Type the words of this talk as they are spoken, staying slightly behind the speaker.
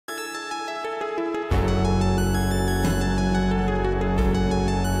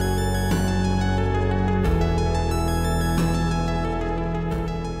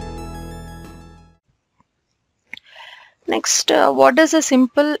Next, what does a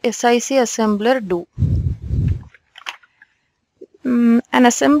simple SIC assembler do? An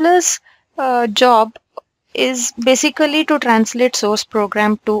assembler's job is basically to translate source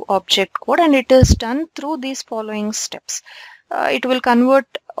program to object code, and it is done through these following steps. It will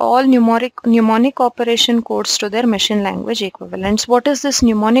convert all mnemonic operation codes to their machine language equivalents. What is this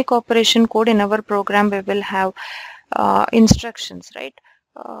mnemonic operation code? In our program we will have instructions, right?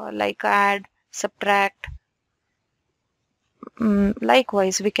 Like add, subtract.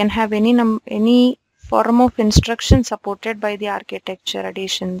 Likewise, we can have any form of instruction supported by the architecture: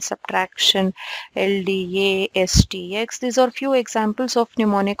 addition, subtraction, LDA, STX. These are few examples of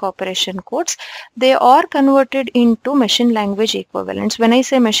mnemonic operation codes. They are converted into machine language equivalents. When I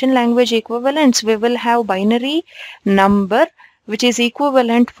say machine language equivalents, we will have binary number which is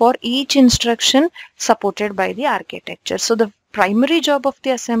equivalent for each instruction supported by the architecture. So the primary job of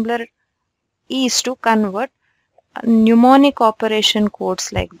the assembler is to convert mnemonic operation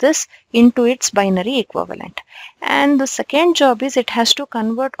codes like this into its binary equivalent, and the second job is it has to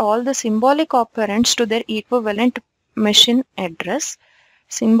convert all the symbolic operands to their equivalent machine address.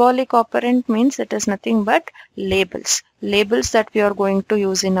 Symbolic operand means it is nothing but labels. Labels that we are going to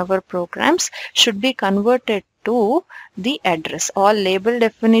use in our programs should be converted to the address. All label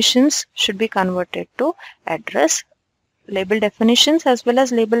definitions should be converted to address. Label definitions as well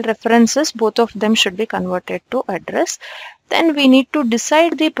as label references, both of them should be converted to address. Then we need to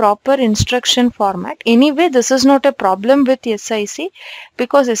decide the proper instruction format. Anyway, this is not a problem with SIC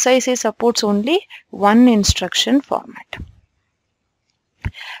because SIC supports only one instruction format.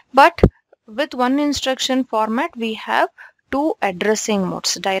 But with one instruction format we have two addressing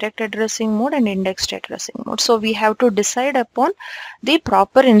modes: direct addressing mode and indexed addressing mode. So we have to decide upon the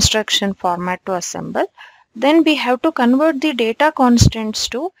proper instruction format to assemble. Then we have to convert the data constants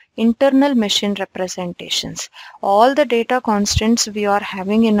to internal machine representations. All the data constants we are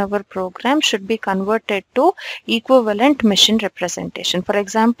having in our program should be converted to equivalent machine representation. For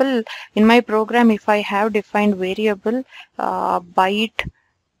example, in my program, if I have defined variable byte,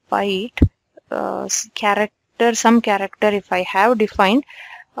 character, some character, if I have defined,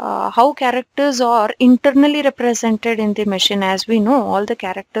 how characters are internally represented in the machine. As we know, all the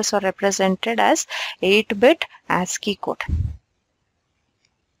characters are represented as 8-bit ASCII code,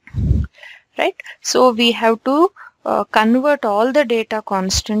 right? So we have to convert all the data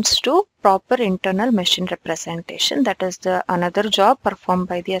constants to proper internal machine representation. That is the another job performed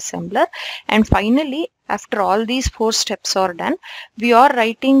by the assembler. And finally, after all these 4 steps are done, we are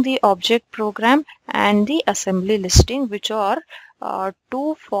writing the object program and the assembly listing, which are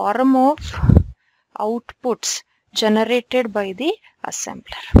two form of outputs generated by the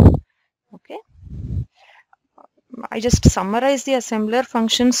assembler. Okay, I just summarize the assembler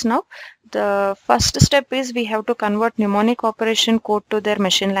functions now. The first step is we have to convert mnemonic operation code to their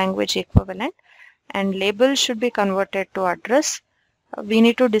machine language equivalent, and label should be converted to address. We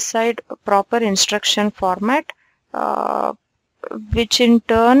need to decide proper instruction format, which in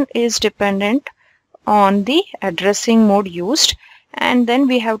turn is dependent on the addressing mode used. And then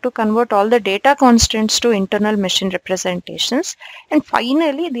we have to convert all the data constants to internal machine representations. And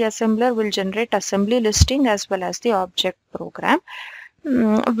finally, the assembler will generate assembly listing as well as the object program.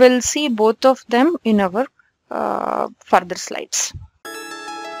 We'll see both of them in our further slides.